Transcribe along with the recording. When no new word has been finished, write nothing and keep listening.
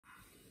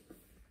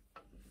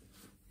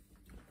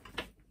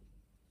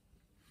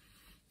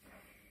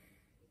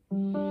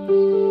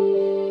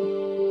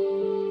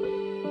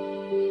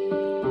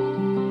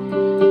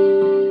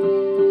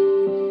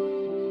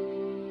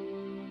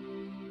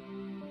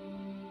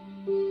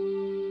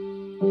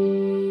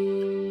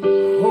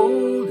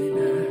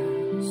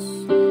Holiness,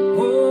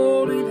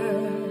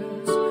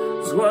 holiness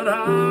is what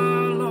I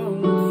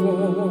long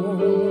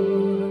for.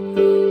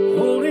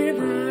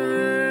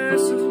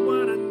 Holiness is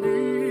what I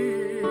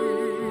need.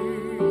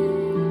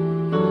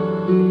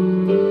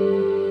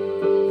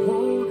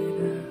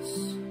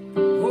 Holiness,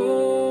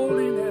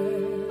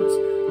 holiness,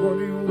 what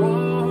do you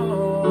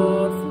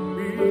want from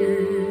me?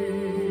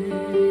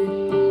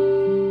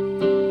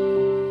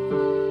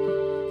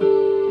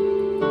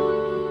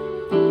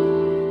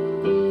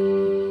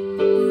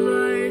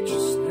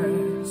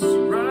 Righteousness,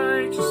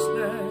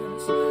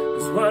 righteousness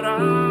is what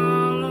I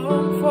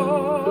long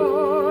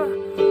for.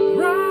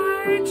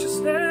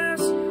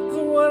 Righteousness is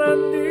what I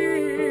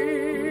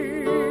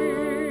need.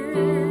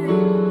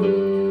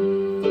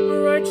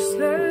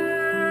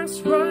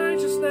 Righteousness,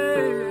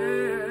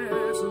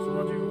 righteousness is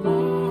what you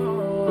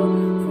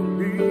want from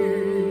me.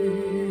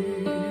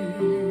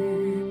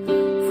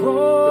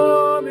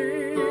 For me,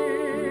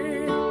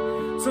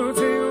 so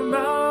take my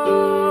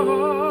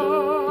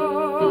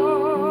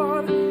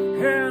heart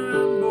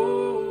and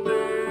mold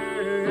it.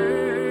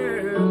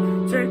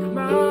 Take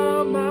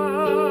my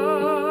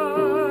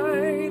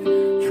mind,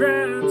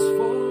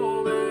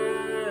 transform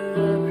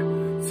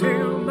it.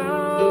 Take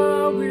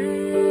my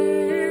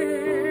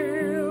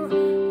will,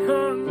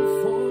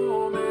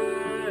 conform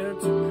it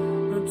to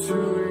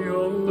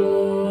yours, oh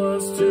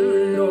Lord, to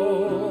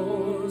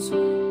yours, oh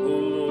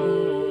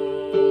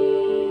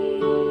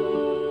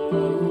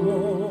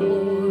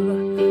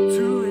Lord,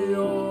 to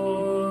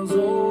yours,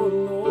 oh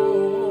Lord.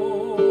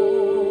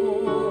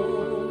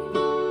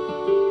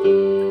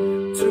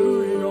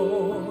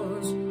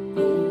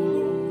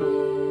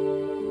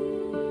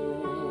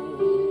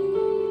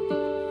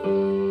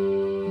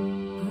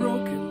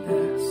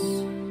 Brokenness,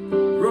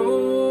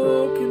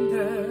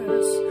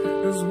 brokenness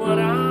is what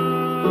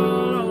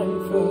I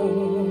long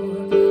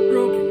for.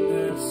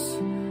 Brokenness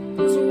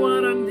is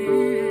what I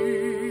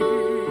need.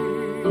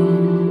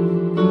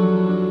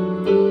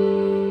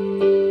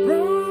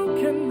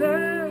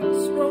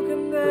 Brokenness,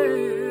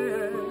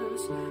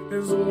 brokenness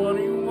is what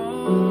you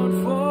want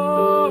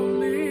for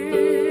me.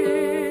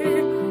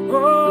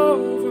 Oh,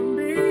 for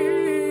me.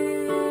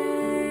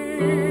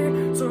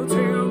 So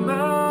take my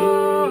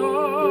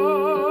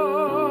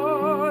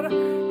heart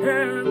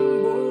and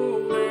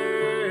mold it.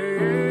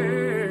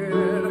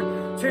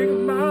 Take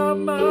my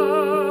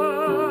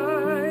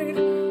mind,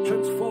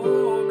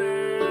 transform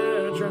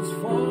it,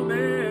 transform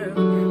it.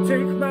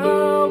 Take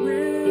my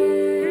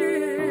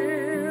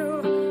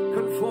will,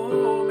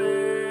 conform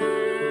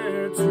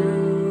it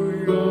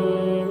to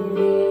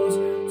yours,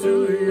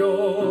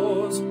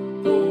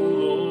 oh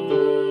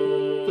Lord,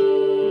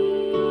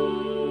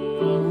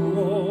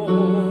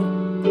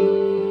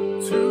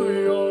 to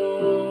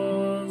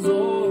yours,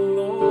 oh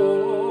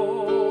Lord,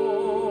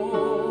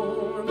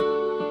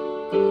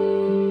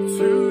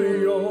 to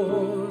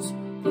yours,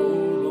 oh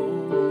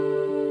Lord,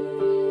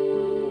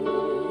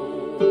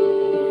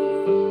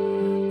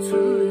 to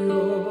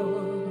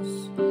yours,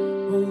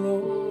 oh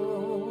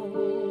Lord.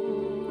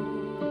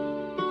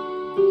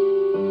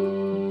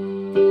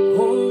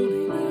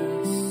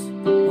 Holiness,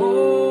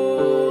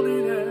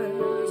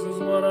 holiness is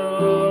what I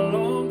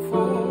long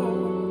for.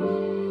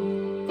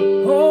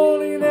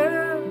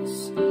 Holiness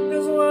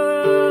is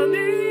what I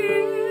need.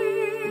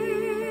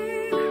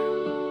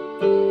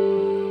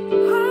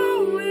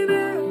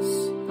 Holiness,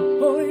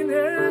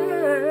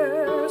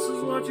 holiness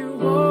is what you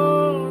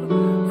want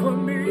for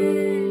me,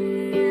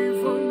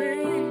 for me,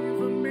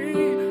 for me,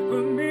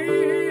 for me.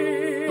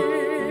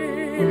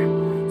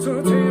 So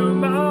take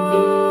my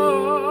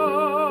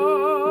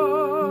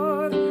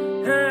heart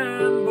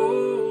and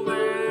mold it.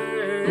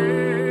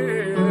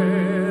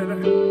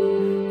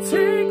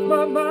 Take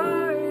my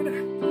mind,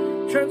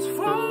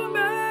 transform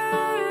it.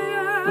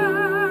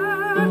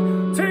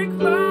 Take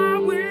my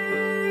will,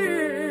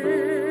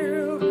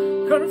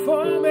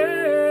 conform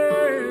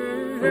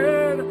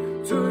it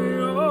to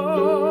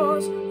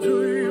yours,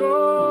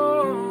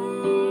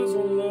 oh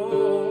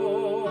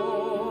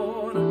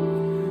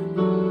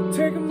Lord.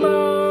 Take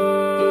my